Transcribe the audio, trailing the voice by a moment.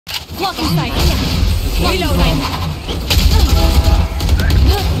Blocking sight. Reloading.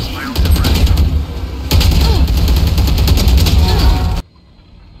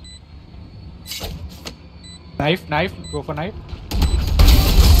 Knife. Go for knife.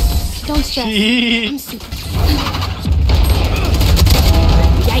 Don't stress. I'm super.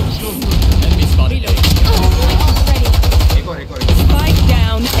 Yikes. Enemy spotted. Ready. Spike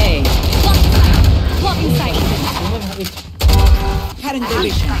down A. Blocking sight. Current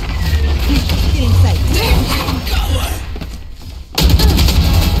division. Killing sight.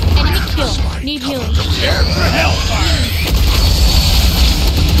 Enemy kill. Need healing. Prepare for hellfire.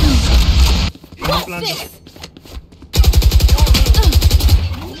 What's this?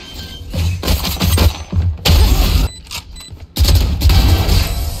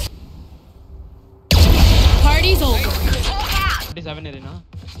 Party's over. 37 is na.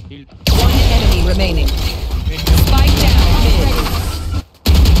 Heal. One enemy remaining. Spike down mid.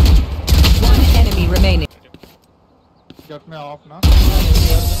 One enemy remaining. Got me off na.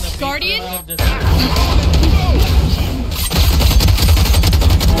 Guardian. Grounded.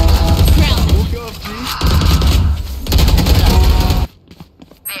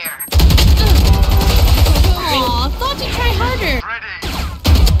 Aw, thought to try harder.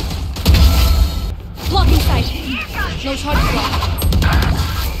 Blocking sight. No charge block.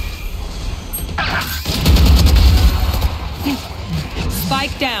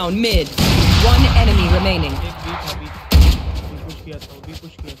 Spike down mid. One enemy remaining.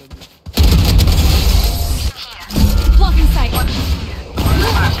 Blocking sight.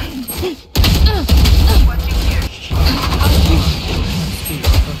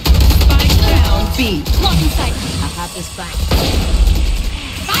 Spike down B. Blocking sight. I have this back.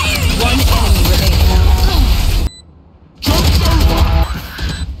 Fire! One enemy remaining.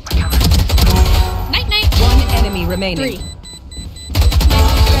 Night night. One enemy remaining. 3.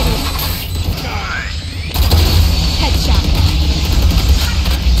 Ready. Headshot.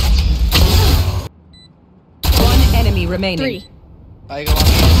 One enemy remaining. 3.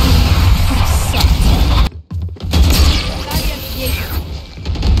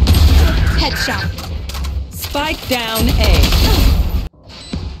 Headshot. Spike down A.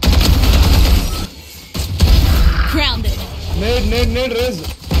 Grounded. Need raise.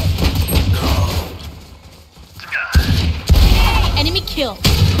 Enemy kill.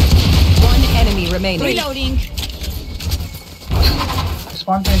 One enemy remaining. Reloading.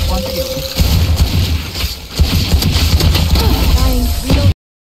 Spawn. Dying. Reload.